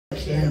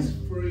can.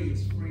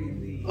 It's free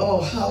indeed.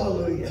 Oh,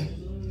 hallelujah.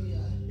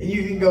 And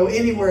you can go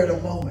anywhere at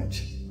a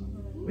moment.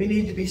 We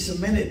need to be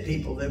cemented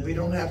people that we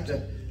don't have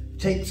to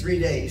take 3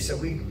 days. So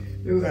we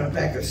were going to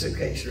pack a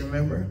suitcase,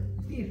 remember?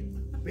 We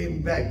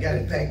haven't got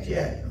it packed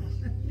yet.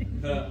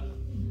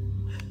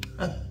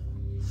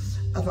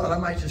 I thought I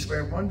might just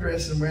wear one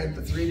dress and wear it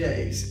for 3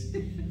 days.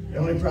 The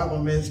only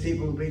problem is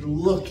people will be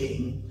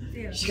looking.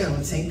 She got on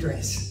the same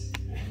dress.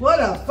 What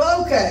a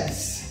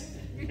focus!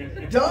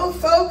 Don't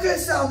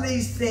focus on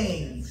these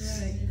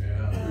things.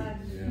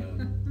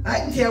 I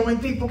can tell when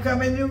people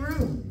come in the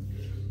room,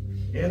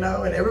 you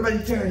know, and everybody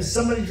turns.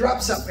 Somebody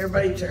drops something,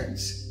 everybody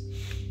turns.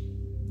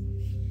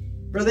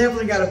 Brother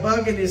Evelyn got a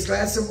bug in his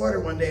glass of water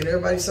one day, and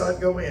everybody saw it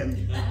go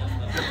in.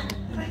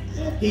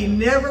 He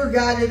never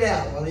got it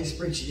out while he's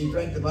preaching. He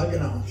drank the bug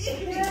and all.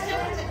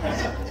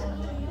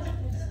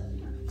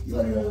 You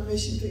want to go to the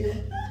mission field?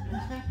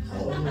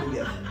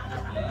 Hallelujah.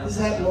 This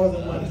happened more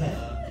than one time.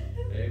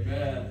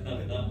 Amen.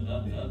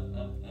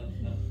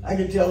 I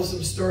could tell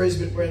some stories,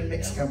 but we're in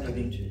mixed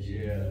company.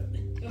 Yeah.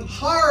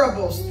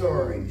 Horrible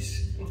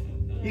stories.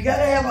 You got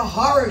to have a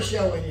horror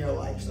show in your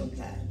life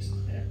sometimes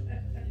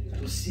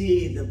to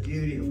see the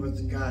beauty of what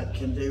God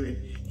can do. And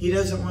He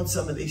doesn't want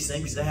some of these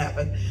things to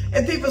happen.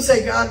 And people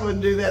say God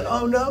wouldn't do that.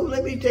 Oh no,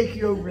 let me take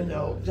you over in the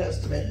Old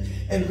Testament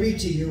and read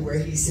to you where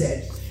He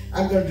said,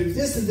 I'm going to do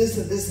this and this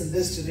and this and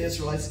this to the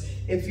Israelites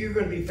if you're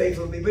going to be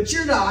faithful to me. But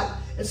you're not.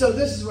 And so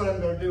this is what I'm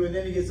going to do. And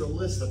then He gives a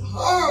list of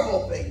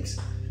horrible things.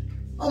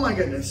 Oh my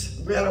goodness.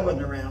 I'm glad I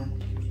wasn't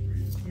around.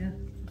 Yeah.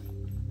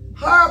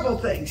 Horrible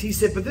things. He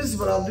said, but this is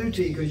what I'll do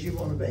to you because you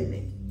won't obey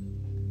me.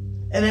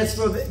 And that's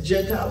for the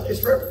Gentiles. It's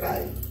for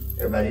everybody.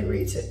 Everybody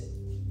reads it.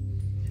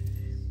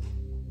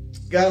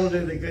 God will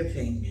do the good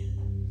thing.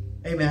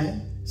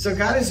 Amen. So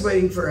God is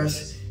waiting for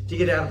us to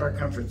get out of our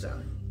comfort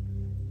zone.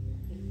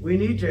 We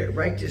need to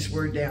write this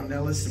word down.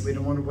 Now listen, we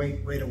don't want to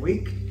wait a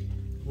week.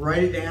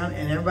 Write it down.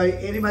 And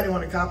anybody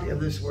want a copy of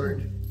this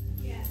word?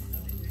 Yes.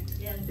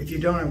 Yes. If you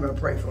don't, I'm going to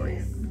pray for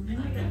you.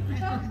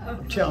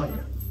 I'm telling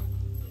you.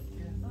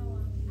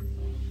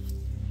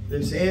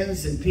 There's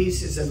ends and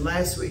pieces and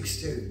last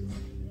week's too.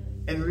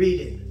 And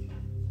read it.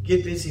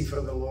 Get busy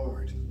for the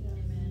Lord.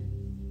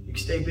 You can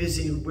stay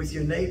busy with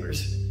your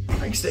neighbors.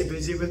 I can stay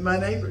busy with my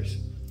neighbors.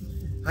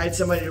 I had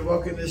somebody to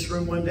walk in this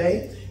room one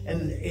day,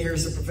 and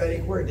here's the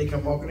prophetic word. They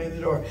come walking in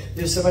the door.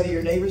 There's somebody,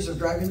 your neighbors are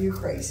driving you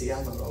crazy.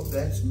 I thought, oh,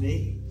 that's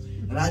me.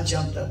 And I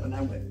jumped up and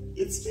I went,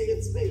 it's me,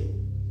 it's me.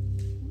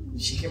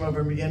 And she came over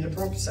and began to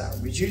prophesy.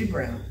 With Judy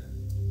Brown.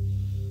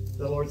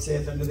 The Lord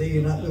saith unto thee,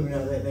 you're not moving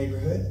out of that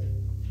neighborhood.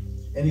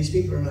 And these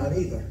people are not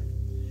either.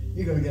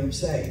 You're going to get them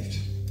saved.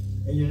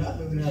 And you're not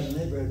moving out of the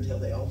neighborhood until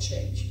they all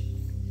change.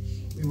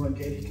 We want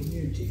gated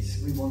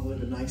communities. We want to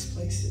live in nice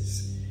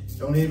places.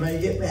 Don't anybody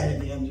get mad at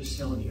me. I'm just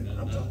telling you.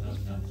 I'm talking.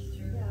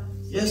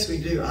 Yes, we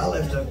do. I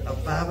left a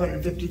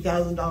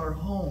 $550,000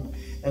 home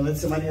and let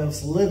somebody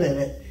else live in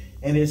it,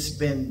 and it's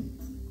been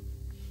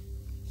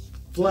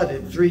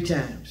flooded 3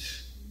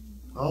 times.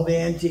 All the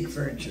antique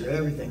furniture,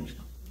 everything's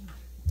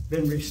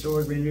been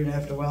restored, renewed.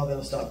 After a while,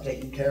 they'll stop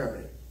taking care of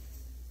it.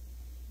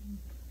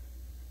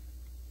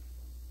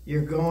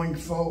 You're going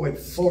forward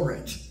for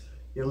it.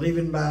 You're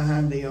leaving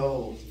behind the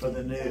old for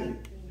the new.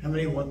 How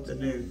many want the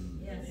new?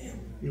 Yes.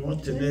 You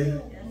want the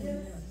new?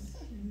 Yes.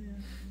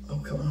 Oh,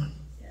 come on.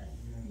 Yes.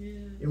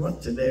 You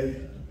want the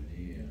new?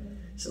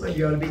 Some of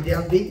you ought to be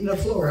down beating the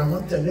floor. I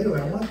want the new.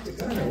 I want the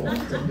God. I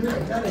want the new. I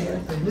gotta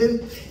have the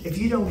new. If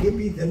you don't give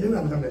me the new,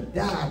 I'm gonna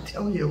die. I'm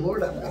telling you,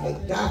 Lord, I'm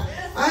gonna die.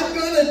 I'm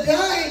gonna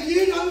die if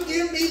you don't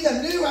give me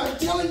the new. I'm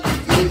telling you,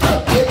 if you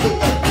don't give me the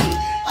new,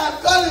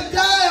 I'm gonna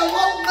die. I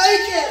won't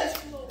make it.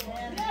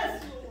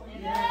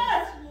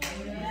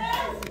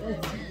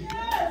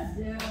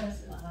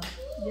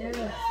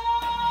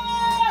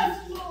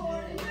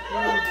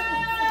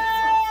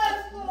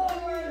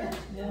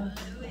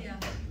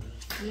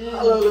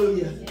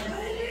 Hallelujah.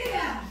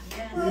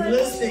 You're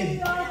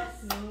listening.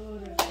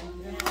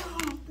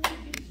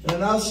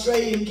 An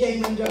Australian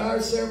came into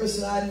our service,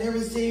 and I'd never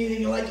seen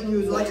anything like him. He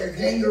was like a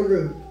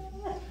kangaroo,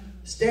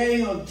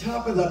 standing on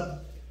top of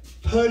the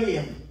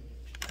podium.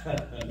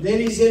 Then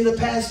he's in the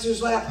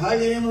pastor's lap,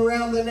 hugging him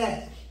around the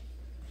neck.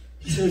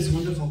 He says,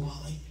 wonderful,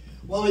 Wally.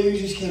 Wally, you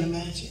just can't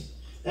imagine.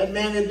 That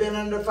man had been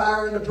under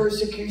fire and the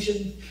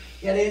persecution.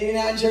 He had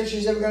 89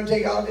 churches that were going to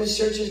take all of his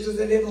churches because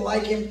they didn't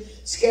like him.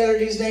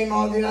 Scattered his name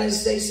all over the United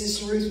States.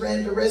 Sister Ruth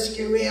ran to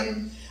rescue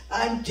him.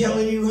 I'm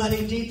telling you,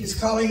 honey, deep is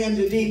calling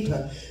unto deep.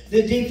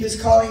 The deep is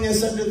calling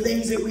us unto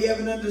things that we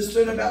haven't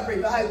understood about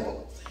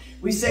revival.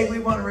 We say we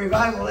want a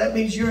revival. That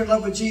means you're in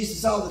love with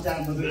Jesus all the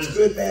time, whether it's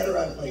good, bad, or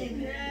ugly.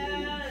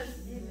 Yes.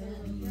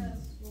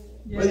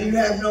 Whether you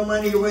have no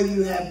money or whether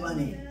you have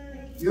money.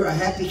 You're a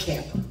happy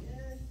camper.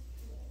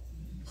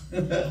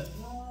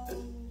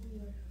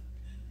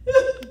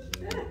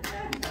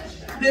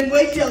 Then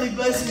wait till He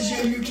blesses you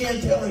and you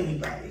can't tell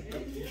anybody.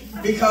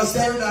 Because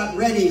they're not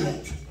ready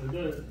yet.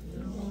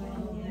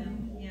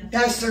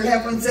 Pastor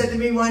Heflin said to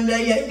me one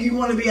day, you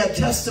want to be a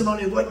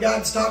testimony of what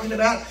God's talking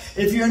about?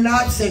 If you're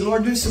not, say,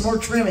 Lord, do some more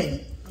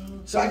trimming.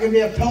 so I can be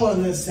a pillar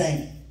in this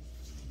thing.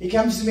 He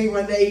comes to me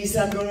one day, he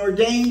said, I'm going to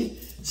ordain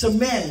some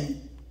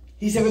men.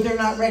 He said, but they're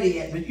not ready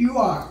yet, but you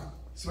are.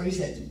 That's what he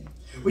said to me.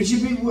 Would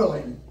you be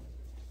willing?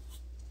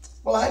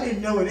 Well, I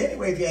didn't know it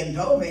anyway if he hadn't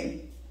told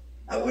me.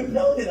 I wouldn't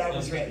know that I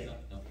was ready.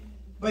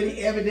 But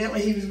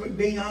evidently he was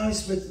being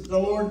honest with the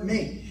Lord and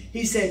me.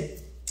 He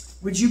said,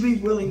 would you be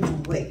willing to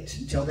wait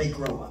until they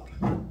grow up?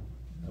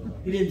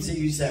 He didn't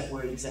use that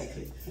word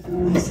exactly.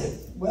 I said,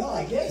 well,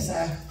 I guess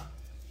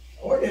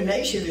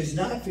ordination is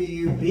not for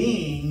you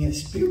being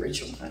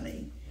spiritual,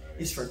 honey.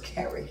 It's for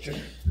character.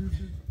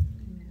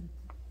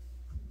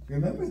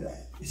 Remember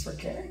that. It's for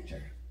character.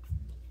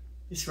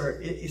 It's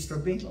for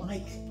being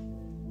like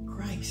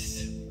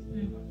Christ.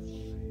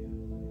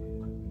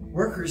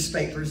 Workers'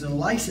 papers and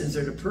license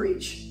are to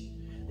preach.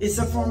 It's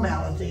a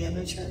formality in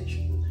the church.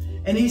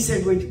 And he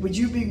said, would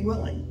you be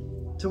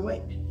willing to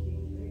wait?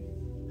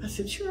 I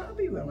said, sure, I'll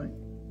be willing.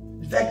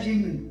 In fact, you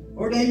can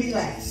ordain me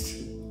last.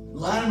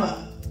 Line them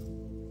up.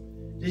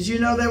 Did you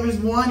know there was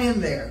one in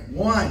there?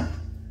 One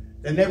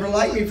that never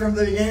liked me from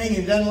the beginning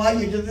and doesn't like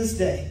me to this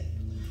day.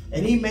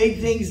 And he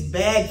made things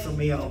bad for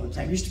me all the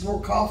time. He used to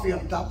pour coffee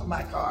on top of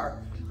my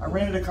car. I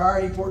rented a car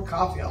and he poured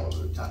coffee all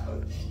over the top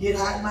of it. He'd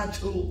hide my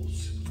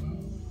tools.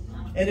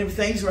 And if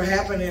things were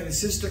happening, it's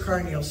Sister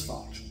Carneal's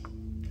fault.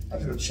 I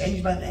was going to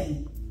change my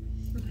name.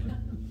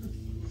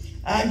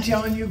 I'm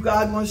telling you,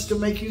 God wants to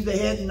make you the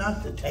head and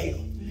not the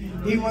tail.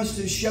 He wants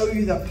to show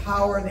you the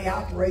power and the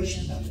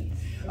operation of it.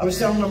 I was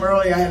telling them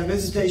earlier, I had a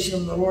visitation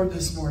from the Lord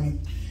this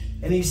morning.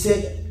 And he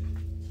said,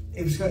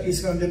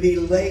 it's going to be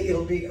late,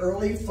 it'll be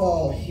early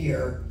fall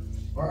here,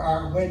 or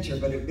our winter,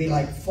 but it'll be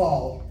like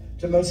fall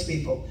to most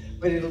people.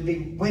 But it'll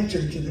be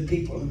winter to the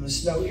people in the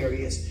snow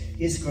areas.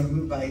 He's going to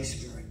move by his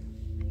Spirit.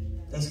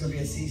 That's going to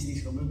be a season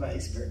he's going to move by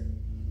his Spirit.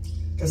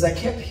 Because I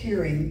kept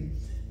hearing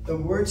the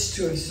words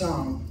to a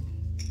song,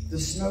 the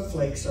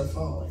snowflakes are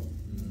falling.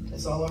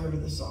 That's all I heard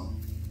of the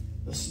song.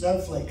 The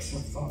snowflakes are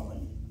falling.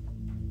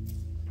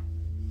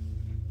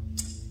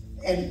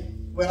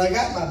 And when I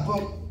got my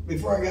book,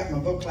 before I got my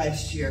book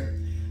last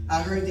year,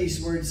 I heard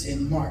these words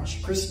in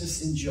March,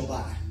 Christmas in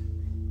July.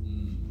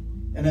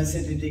 And I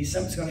said to Dee,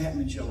 something's going to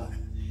happen in July.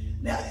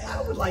 Now,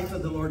 I would like for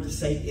the Lord to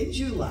say, in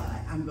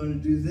July, I'm going to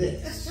do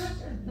this.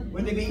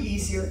 Wouldn't it be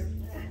easier?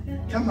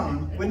 Come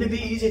on. Wouldn't it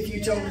be easier if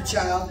you told a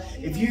child,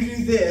 if you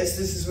do this,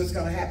 this is what's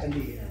going to happen to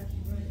you?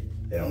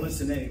 They don't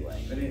listen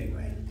anyway, but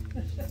anyway.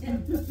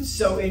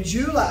 So in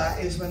July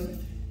is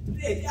when,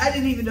 I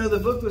didn't even know the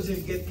book was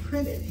going to get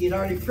printed. He had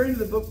already printed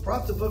the book,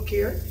 brought the book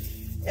here,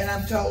 and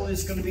I'm told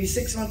it's going to be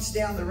 6 months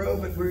down the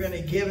road, but we're going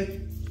to give it.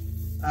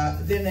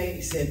 Then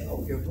they said,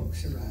 oh, your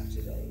books arrived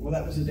today. Well,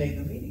 that was the day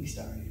the meeting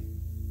started.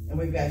 And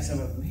we've got some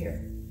of them here.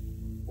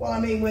 Well, I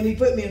mean, when he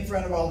put me in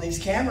front of all these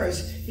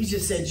cameras, he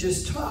just said,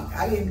 just talk.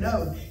 I didn't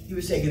know he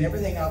was taking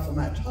everything off of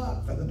my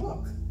talk for the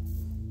book.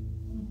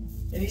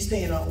 And he's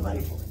paying all the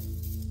money for it.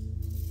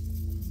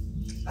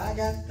 I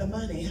got the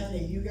money,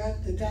 honey. You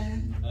got the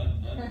time?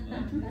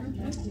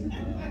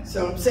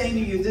 So I'm saying to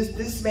you,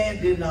 this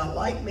man did not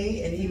like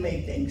me, and he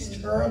made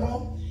things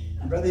terrible.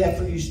 And Brother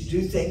Heffer used to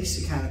do things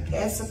to kind of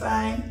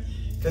pacify him,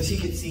 because he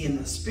could see in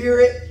the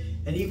spirit,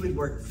 and he would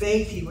work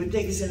faith. He would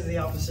take us into the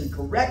office and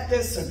correct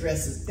us, or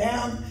dress us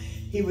down.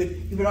 He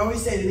would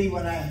always say to me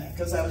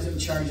because I was in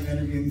charge of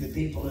interviewing the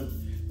people, and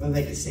whether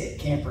they could stay at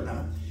camp or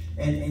not.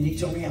 And he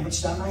told me how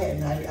much time I had,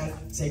 and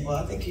I'd say, well,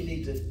 I think you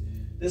need to.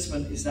 This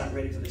one is not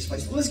ready for this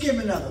place. Well, let's give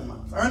him another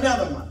month, or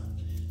another month.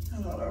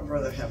 I thought, oh,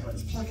 Brother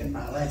Heflin's plucking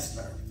my last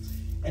nerve.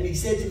 And he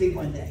said to me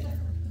one day,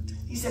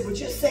 he said, well,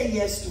 just say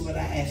yes to what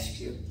I asked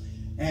you,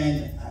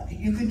 and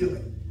you can do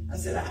it. I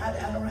said,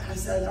 I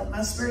don't,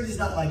 my spirit is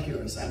not like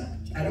yours.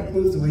 I don't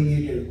move the way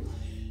you do.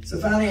 So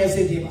finally I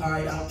said to him, all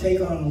right, I'll take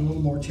on a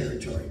little more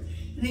territory.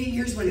 And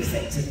here's what he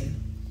said to me.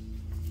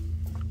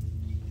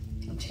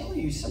 I'm telling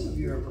you, some of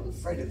you are a little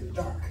afraid of the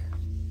dark.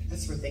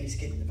 That's where things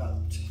get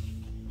developed.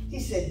 He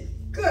said,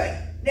 good,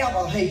 now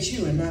I'll hate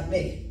you and not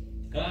me.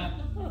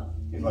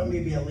 You want me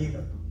to be a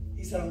leader.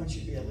 He said, I want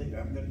you to be a leader.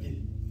 I'm going to give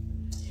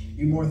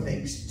you more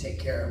things to take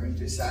care of and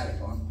decide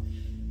upon.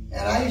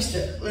 And I used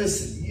to,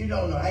 listen, you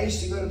don't know, I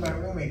used to go to my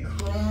room and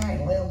cry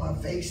and lay on my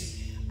face.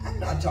 I'm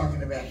not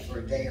talking about it for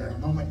a day or a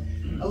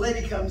moment. A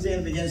lady comes in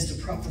and begins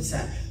to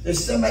prophesy.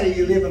 There's somebody,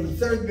 you live in the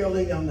third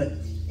building on the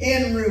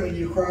end room, and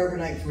you cry every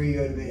night before you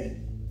go to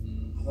bed.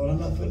 I thought, I'm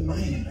not putting my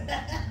hand up.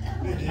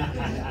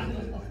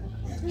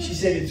 She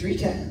said it 3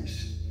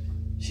 times.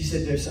 She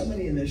said, there's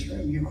somebody in this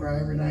room, you cry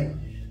every night.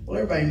 Well,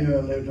 everybody knew I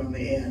lived on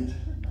the end,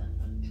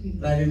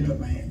 but I didn't put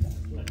my hand up.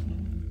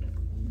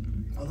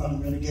 I thought,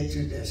 I'm going to get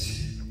through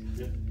this.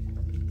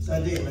 So I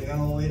did. I got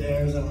all the way to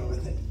Arizona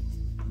with it.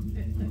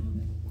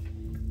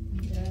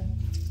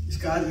 Is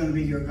God going to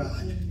be your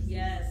God?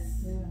 Yes.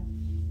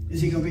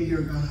 Is he going to be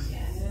your God?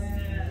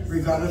 Yes.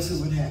 Regardless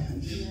of what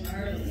happens.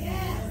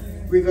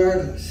 Yes.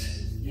 Regardless.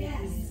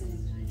 Yes.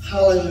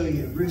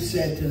 Hallelujah. Ruth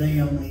said to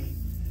Naomi,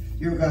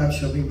 your God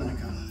shall be my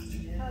God.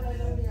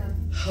 Hallelujah.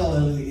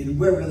 Hallelujah. And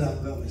wherever thou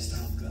goest,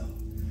 I'll go.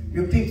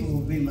 Your people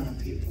will be my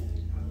people.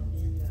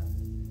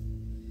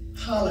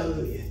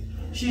 Hallelujah.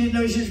 She didn't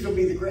know she was going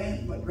to be the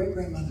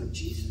great-grandmother of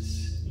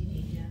Jesus.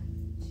 Yeah.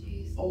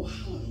 Oh,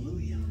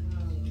 hallelujah.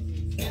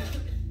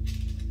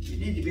 You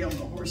need to be on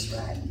the horse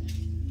riding.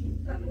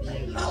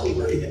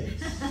 Hallelujah.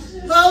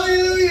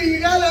 Hallelujah. You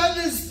got to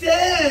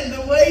understand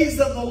the ways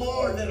of the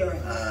Lord that are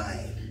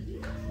high.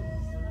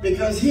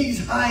 Because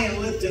he's high and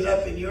lifted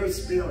up in your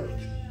spirit.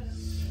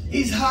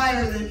 He's high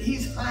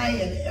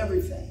in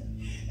everything.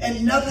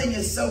 And nothing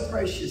is so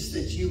precious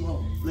that you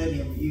won't let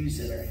him use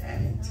it or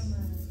have it.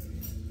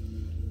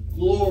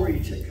 Glory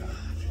to God.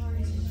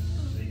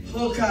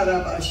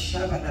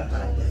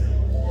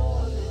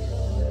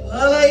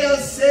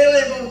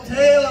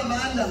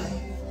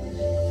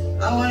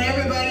 I want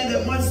everybody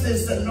that wants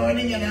this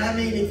anointing, and I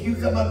mean, if you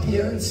come up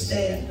here and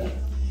stand,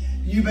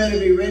 you better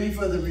be ready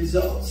for the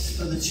results,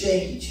 for the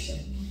change.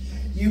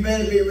 You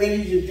better be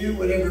ready to do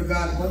whatever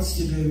God wants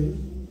to do,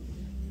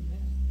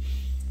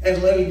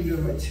 and let him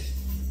do it.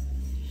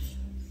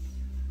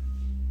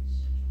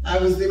 I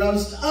was the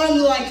most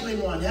unlikely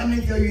one. How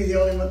many feel you're the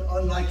only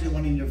unlikely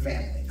one in your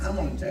family? I'm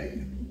going to tell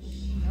you.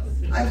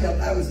 I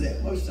felt I was the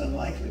most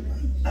unlikely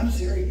one. I'm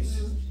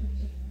serious.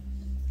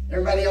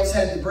 Everybody else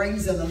had the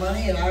brains and the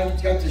money, and I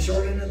got the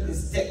short end of the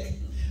stick.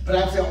 But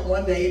I felt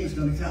one day it was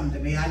going to come to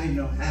me. I didn't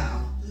know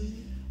how.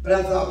 But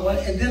I thought,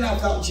 and then I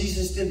thought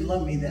Jesus didn't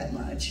love me that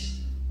much.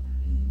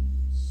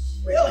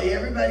 Really,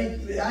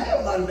 everybody, I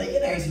have a lot of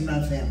millionaires in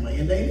my family,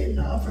 and they didn't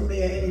offer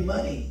me any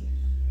money.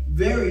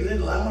 Very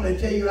little. I want to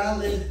tell you, I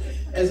lived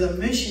as a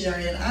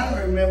missionary, and I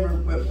don't remember,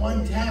 but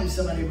one time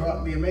somebody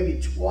brought me, or maybe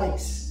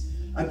twice,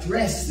 a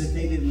dress that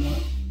they didn't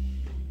want.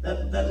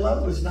 That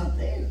love was not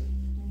there.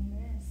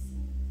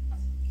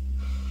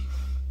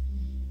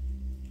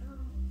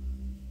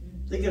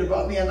 They could have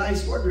bought me a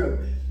nice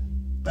wardrobe.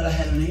 But I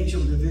had an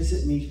angel to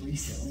visit me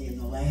recently in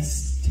the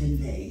last 10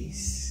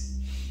 days.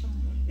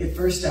 At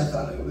first I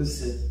thought it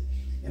was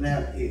I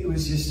thought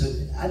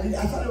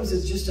it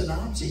was just an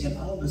object, and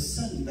all of a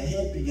sudden the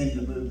head began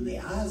to move, and the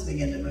eyes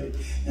began to move,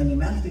 and the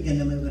mouth began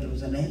to move, and it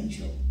was an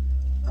angel.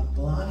 A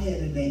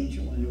blonde-headed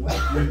angel, and it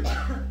wasn't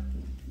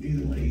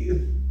neither one of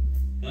you.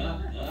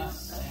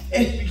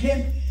 And it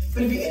began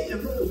to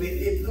move.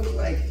 It looked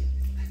like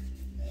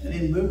an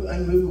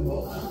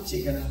unmovable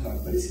object, and I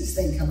thought, what is this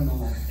thing coming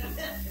alive?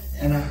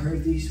 And I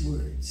heard these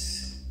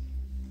words: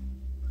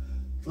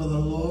 for the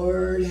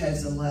Lord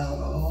has allowed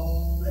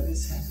all that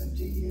has happened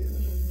to you.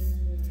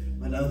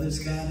 When others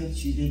got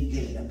it, you didn't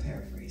get it. I'm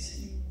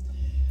paraphrasing.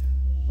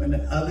 When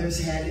others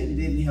had it and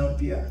didn't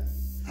help you,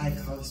 I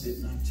caused it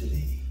not to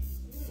be.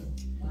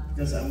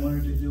 Because I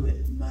wanted to do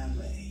it my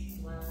way.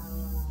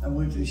 I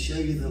wanted to show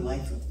you the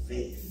life of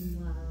faith.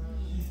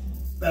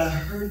 But I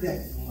heard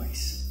that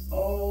voice.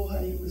 Oh,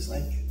 honey, it was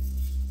like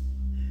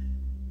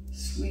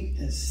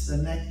sweetness, the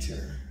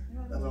nectar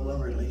of a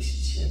love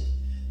relationship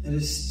that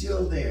is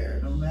still there,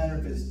 no matter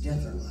if it's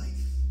death or life.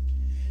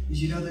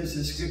 Because you know, there's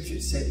a scripture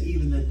that said,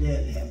 even the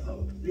dead have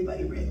hope.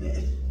 Anybody read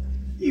that?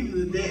 Even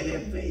the dead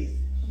have faith.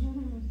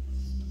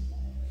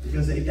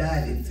 Because they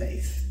died in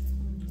faith.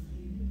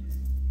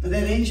 But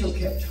that angel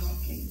kept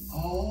talking.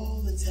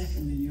 All that's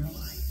happened in your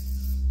life,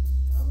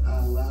 I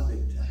allowed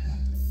it to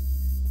happen.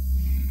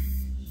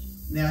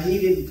 Now, he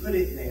didn't put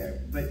it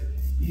there, but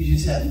you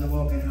just happen to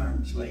walk in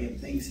harm's way and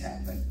things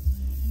happen.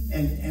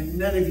 And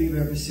none of you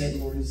have ever said,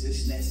 Lord, is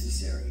this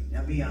necessary?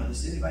 Now, be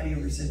honest. Anybody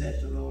ever said that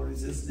to the Lord?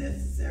 Is this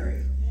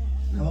necessary?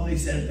 I've only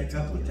said it a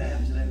couple of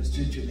times, and it was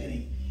too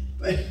many.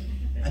 But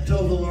I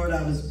told the Lord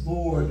I was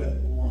bored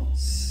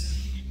once.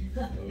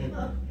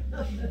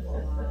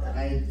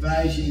 I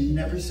advise you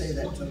never say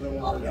that to the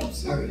Lord. I'm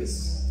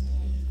serious.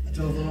 I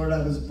told the Lord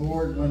I was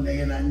bored one day,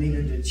 and I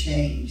needed to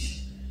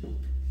change.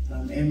 So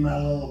I'm in my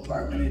little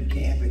apartment in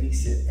camp, and he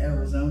said,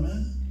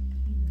 Arizona?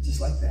 Just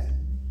like that.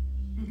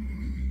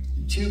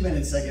 2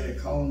 minutes, I get a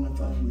call on the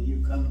phone. Will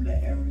you come to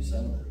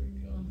Arizona?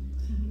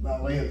 By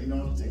way of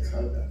North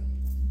Dakota.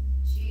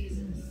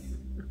 Jesus.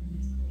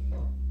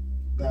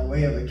 By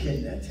way of a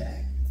kidney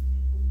attack.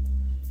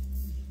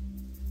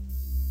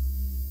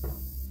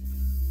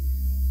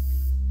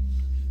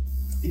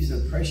 These are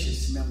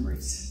precious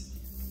memories.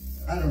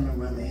 I don't know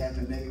why they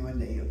happen. Maybe one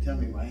day you'll tell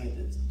me why I had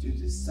to do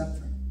this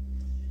suffering.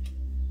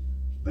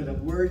 But a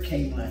word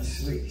came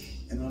last week,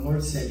 and the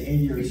Lord said,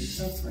 in your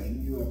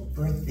suffering, you are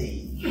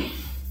birthing.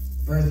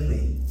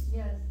 Birthing.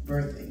 Yes.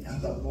 Birthing. I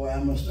thought, boy,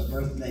 I must have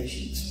birthed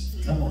nations.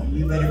 Come on,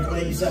 you better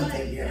claim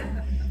something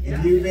here.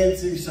 If you've been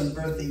through some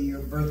birthing,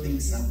 you're birthing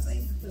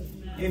something.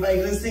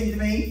 Anybody listening to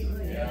me?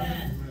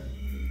 Yeah.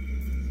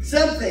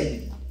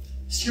 Something.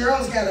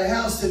 Cheryl's got a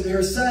house that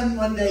her son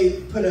one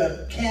day put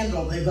a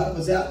candle they thought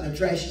was out in the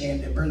trash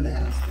can that burned the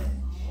house down.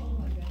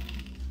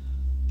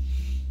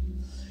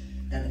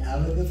 And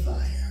out of the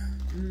fire,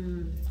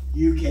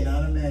 you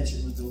cannot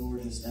imagine what the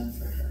Lord has done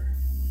for her.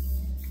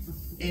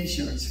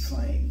 Insurance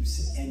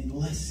claims and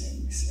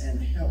blessings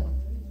and help.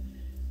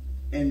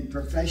 And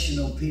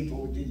professional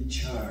people didn't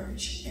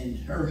charge. And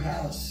her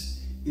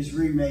house is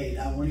remade.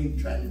 I won't even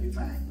try to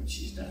define what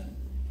she's done.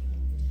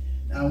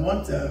 Now, I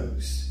want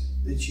those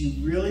that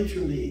you really,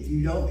 truly,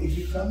 if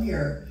you come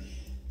here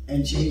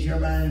and change your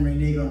mind and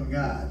renege on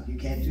God. You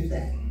can't do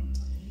that.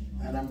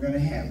 And I'm going to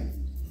have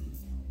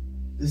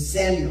the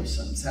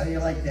Samuelsons. How do you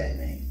like that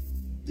name?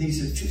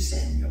 These are two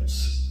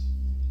Samuels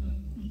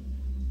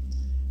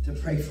to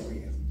pray for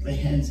you. Lay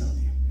hands on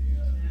you.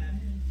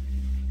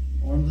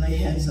 I want to lay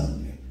hands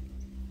on you.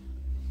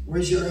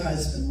 Where's your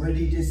husband? Where did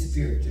he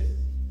disappear to?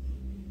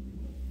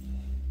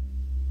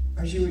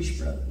 Our Jewish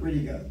brother. Where'd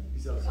he go?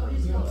 He's outside.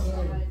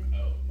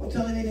 Well,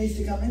 tell him he needs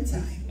to come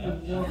inside.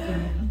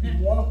 He's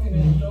walking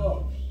his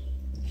dogs.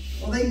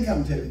 Well, they can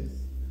come too.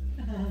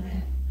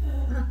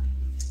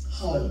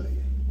 Hallelujah.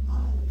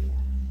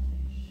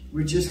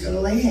 We're just going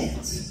to lay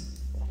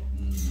hands.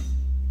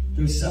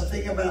 There's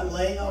something about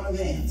laying on of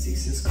hands. He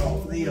says,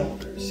 call for the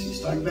elders.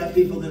 He's talking about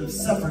people that have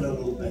suffered a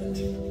little bit.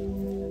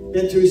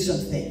 Been through some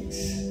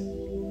things.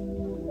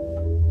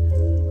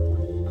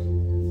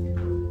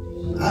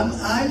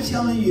 I'm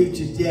telling you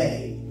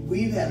today,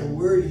 we've had a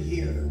word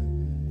here,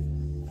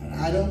 and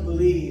I don't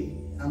believe,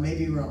 I may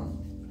be wrong,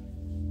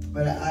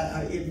 but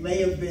it may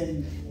have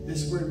been,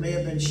 this word may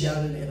have been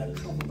shouted in a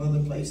couple of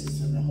other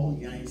places in the whole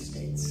United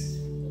States.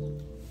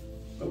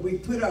 But we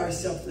put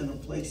ourselves in a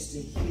place to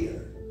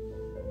hear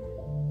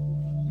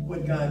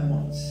what God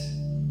wants.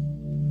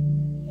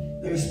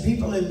 There's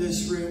people in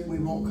this room, we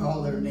won't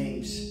call their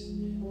names.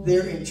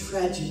 They're in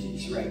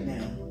tragedies right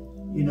now.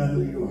 You know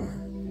who you are.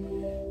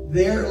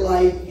 Their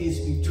life is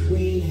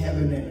between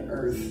heaven and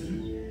earth,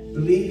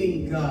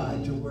 believing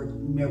God to work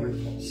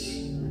miracles.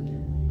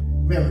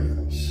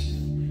 Miracles.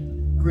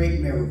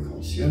 Great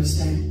miracles. You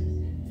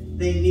understand?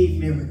 They need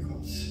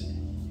miracles.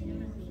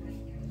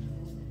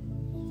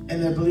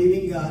 And they're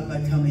believing God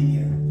by coming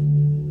here,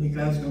 that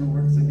God's going to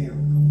work the miracle.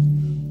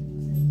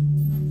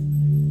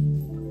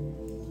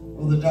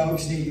 Well, the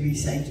dogs need to be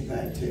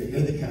sanctified too.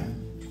 Here they come.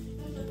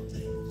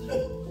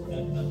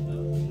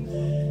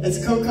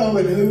 It's Coco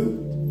and who?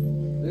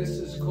 This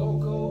is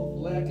Coco,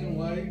 Black and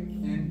White,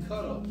 and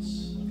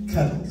Cuddles.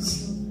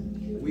 Cuddles.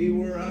 We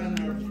were on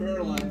our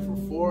prayer line for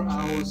 4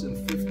 hours and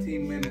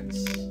 15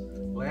 minutes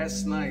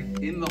last night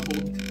in the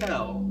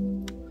hotel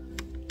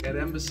at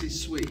Embassy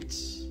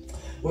Suites.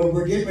 Well,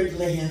 we're getting ready to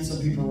lay hands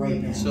on people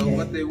right now. So, okay?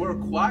 but they were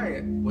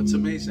quiet. What's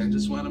amazing, I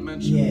just want to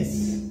mention.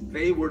 Yes.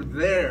 They were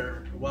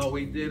there while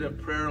we did a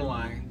prayer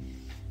line,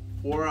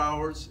 4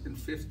 hours and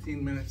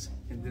 15 minutes,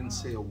 and didn't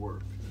say a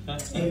word.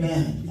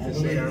 Amen.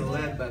 Because they are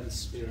led by the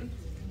Spirit.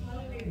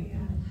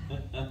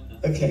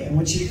 Okay, I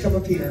want you to come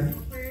up here.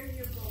 Where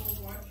you go,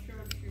 what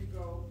church you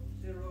go,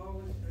 they're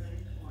always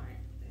very quiet.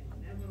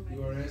 They never make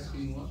You are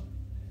asking what?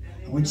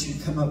 I want you to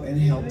come up and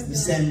help the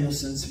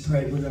Samuelsons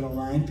pray. We're going to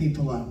line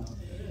people up.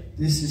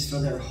 This is for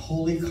their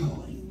holy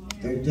calling,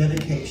 their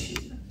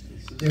dedication,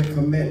 their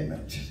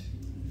commitment,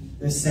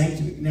 their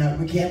sanctification. Now,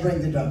 we can't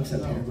bring the dogs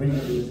up here. What are you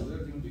going to do with them?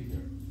 They're going to be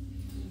here.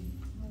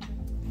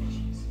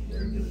 They're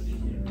going to be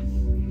here.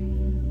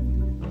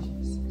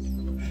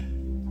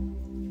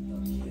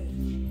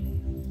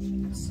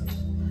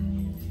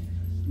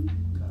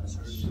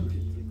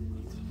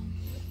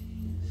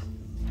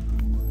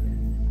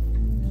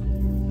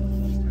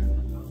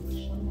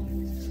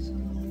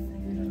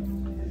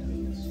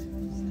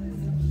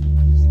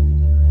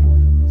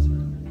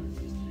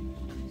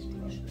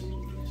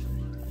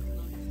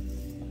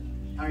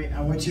 All right,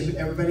 I want you,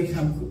 everybody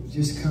come,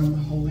 just come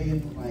holy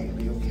and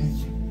quietly, okay?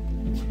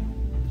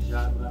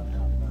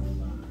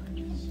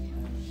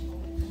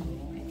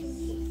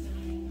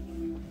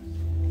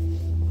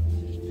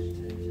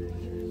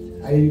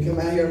 I didn't come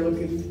out here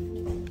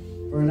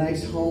looking for a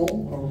nice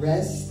home or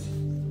rest.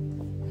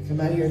 I come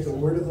out here at the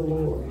word of the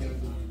Lord.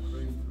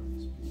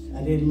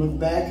 I didn't look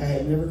back. I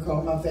had never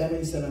called my family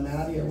and said, I'm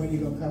out here. When are you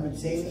going to come and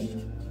see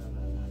me?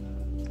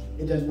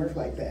 It doesn't work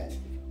like that.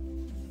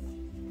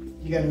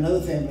 You got another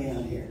family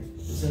out here.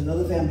 There's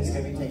another family's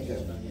going to be taken care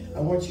of.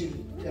 I want you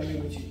to tell me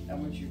what you, I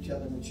want you to tell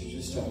them what you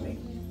just told me.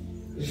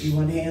 If you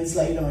want hands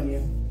laid on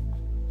you,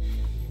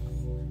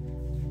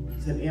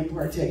 it's an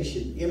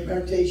impartation.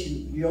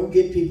 Impartation, you don't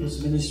get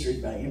people's ministry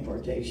by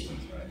impartation.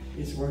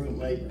 It's working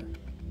labor.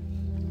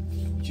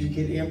 But you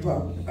get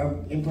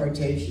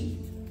impartation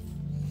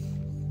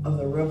of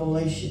the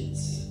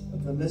revelations,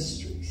 of the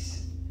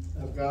mysteries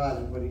of God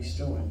and what He's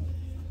doing.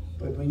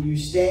 But when you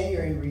stand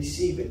here and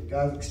receive it,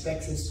 God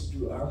expects us to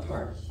do our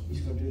part. He's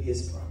going to do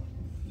His part.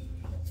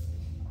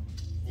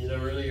 You know,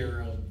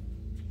 earlier,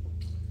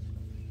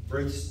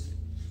 Ruth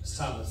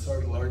saw the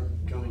sword of the Lord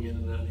going in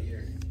and out of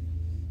here.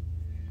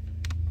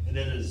 And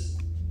then as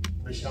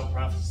Michelle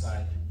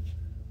prophesied,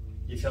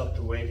 you felt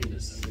the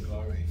weightiness of the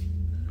glory.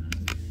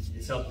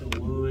 You felt the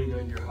wooing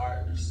on your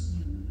hearts,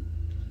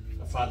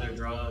 a Father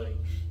drawing.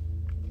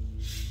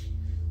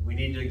 We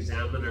need to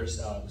examine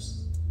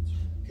ourselves,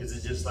 because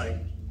it's just like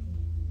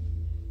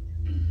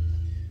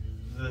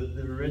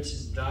the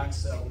richest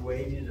doxa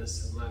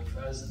weightiness of my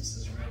presence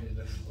is ready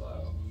to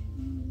flow.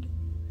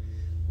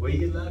 Will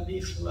you let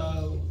me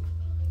flow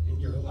in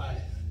your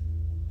life?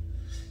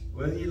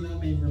 Will you let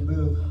me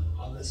remove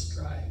all the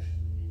strife?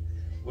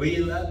 Will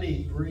you let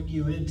me bring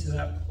you into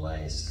that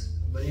place,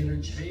 my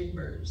inner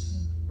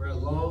chambers, where I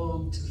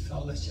long to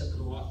fellowship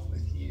and walk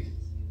with you?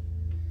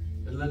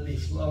 And let me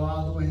flow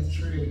all the way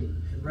through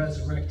and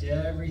resurrect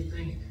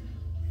everything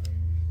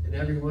and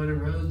everyone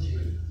around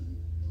you.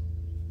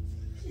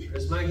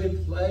 It's my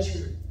good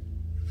pleasure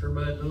for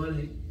my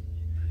anointing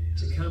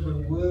to come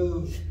and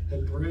woo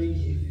and bring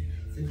you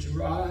and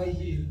draw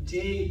you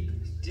deep,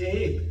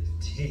 deep,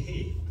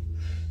 deep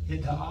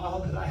into all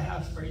that I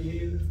have for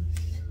you.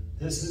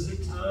 This is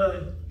the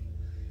time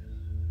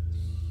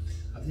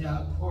of the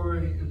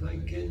outpouring of my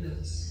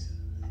goodness,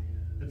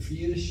 and for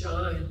you to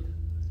shine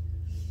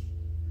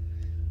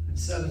and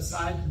set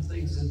aside the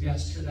things of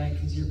yesterday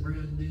because you're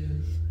brand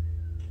new.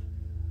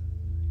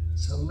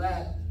 So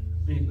let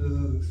me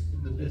move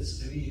in the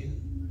midst of you.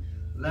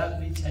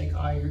 Let me take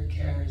all your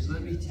cares.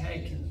 Let me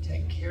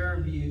take care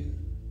of you.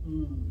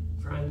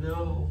 For I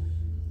know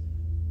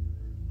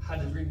how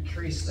to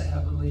increase the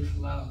heavenly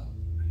flow,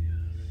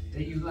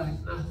 that you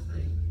lack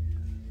nothing.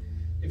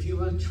 If you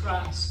will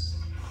trust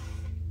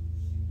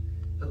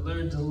and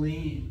learn to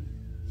lean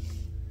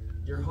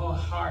your whole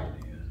heart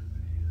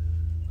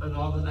on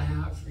all that I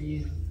have for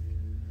you,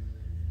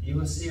 you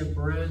will see a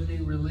brand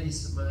new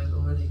release of my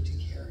anointing to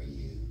carry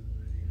you.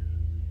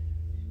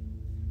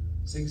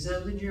 So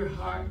examine your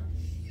heart,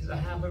 because I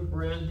have a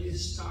brand new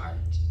start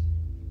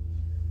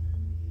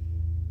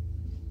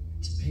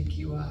to pick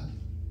you up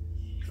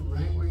from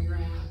right where you're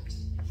at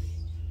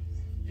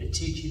and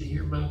teach you to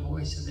hear my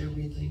voice in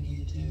everything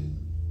you do.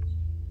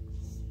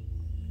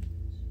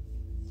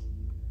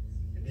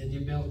 And then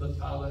you'll be able to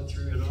follow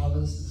through in all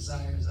those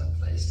desires I've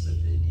placed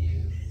within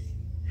you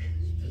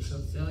and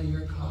fulfill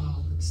your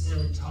call and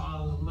stand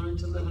tall and learn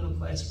to live in a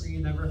place where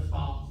you never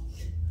fall,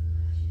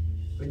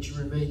 but you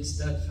remain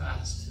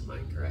steadfast in my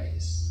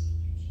grace.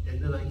 And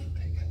then I can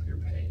pick up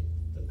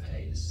the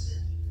pace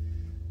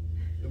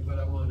of what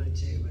I want to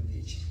do with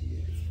each of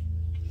you.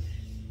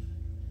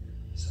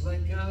 So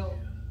let go,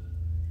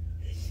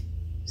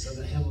 so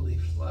the heavenly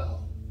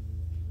flow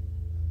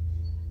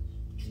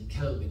can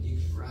come and you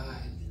can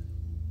ride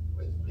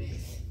with me.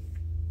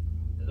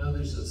 And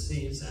others will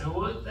see and say, I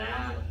want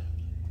that.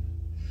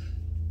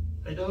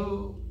 I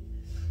know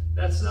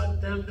that's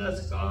not them,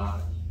 that's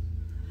God.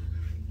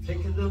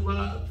 Picking them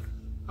up.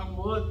 I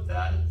want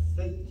that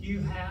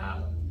you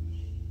have.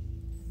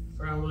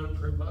 For I want to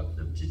provoke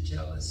them to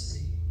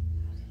jealousy.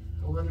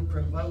 I want to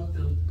provoke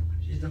them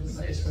to a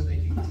place where they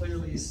can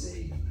clearly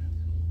see.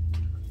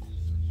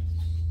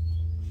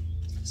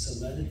 So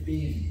let it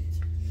be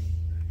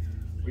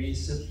where you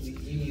simply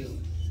yield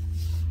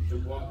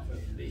and walk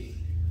with me.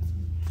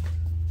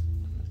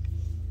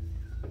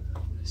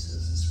 This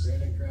is the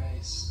Spirit of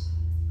grace.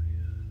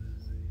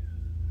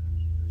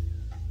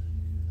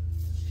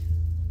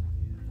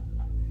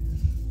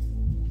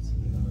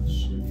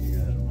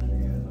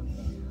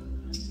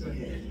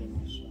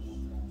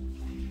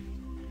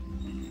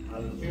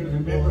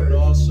 Lord,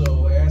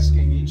 also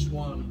asking each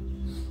one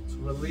to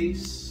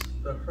release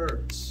the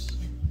hurts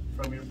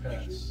from your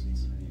past.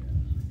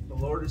 The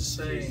Lord is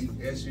saying,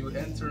 as you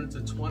enter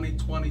into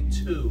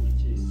 2022,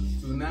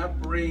 do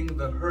not bring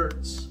the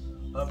hurts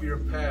of your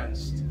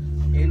past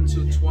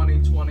into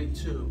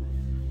 2022,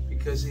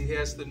 because He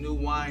has the new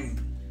wine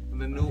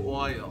and the new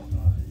oil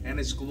and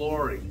His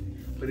glory,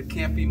 but it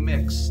can't be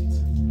mixed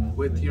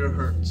with your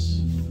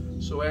hurts.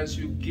 So as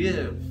you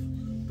give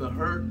the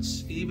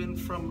hurts, even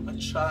from a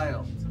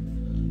child,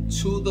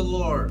 to the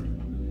Lord,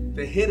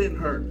 the hidden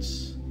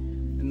hurts,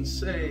 and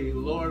say,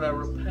 Lord, I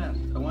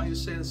repent. I want you to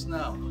say this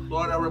now.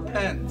 Lord, I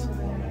repent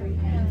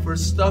for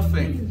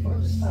stuffing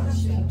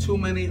too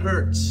many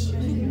hurts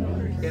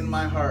in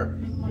my heart,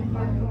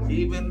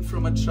 even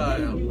from a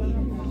child.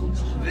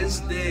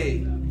 This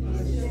day,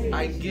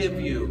 I give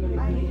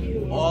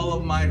you all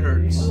of my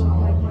hurts,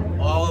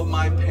 all of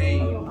my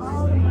pain,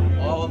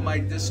 all of my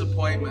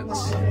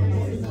disappointments.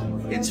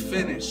 It's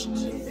finished.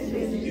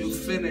 You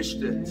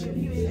finished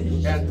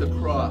it at the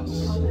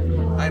cross.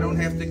 I don't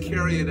have to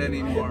carry it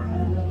anymore.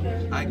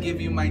 I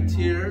give you my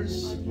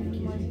tears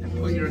and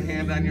put your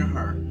hand on your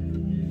heart.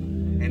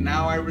 And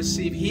now I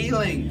receive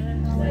healing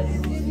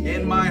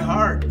in my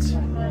heart.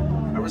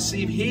 I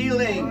receive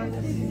healing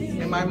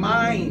in my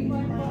mind.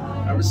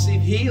 I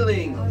receive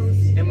healing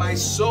in my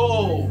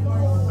soul.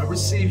 I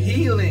receive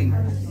healing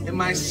in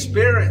my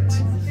spirit.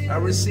 I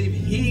receive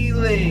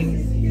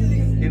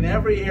healing in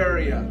every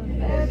area.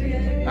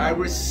 I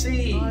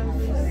receive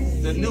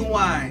the new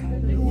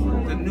wine,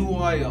 the new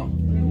oil,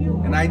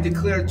 and I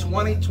declare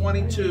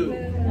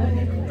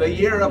 2022 the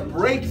year of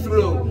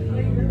breakthrough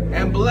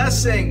and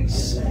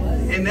blessings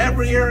in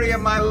every area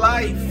of my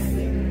life.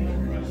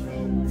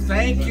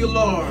 Thank you,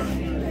 Lord.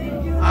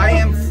 I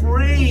am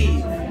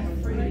free.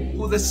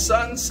 Who the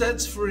Son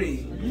sets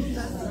free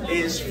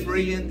is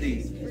free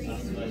indeed.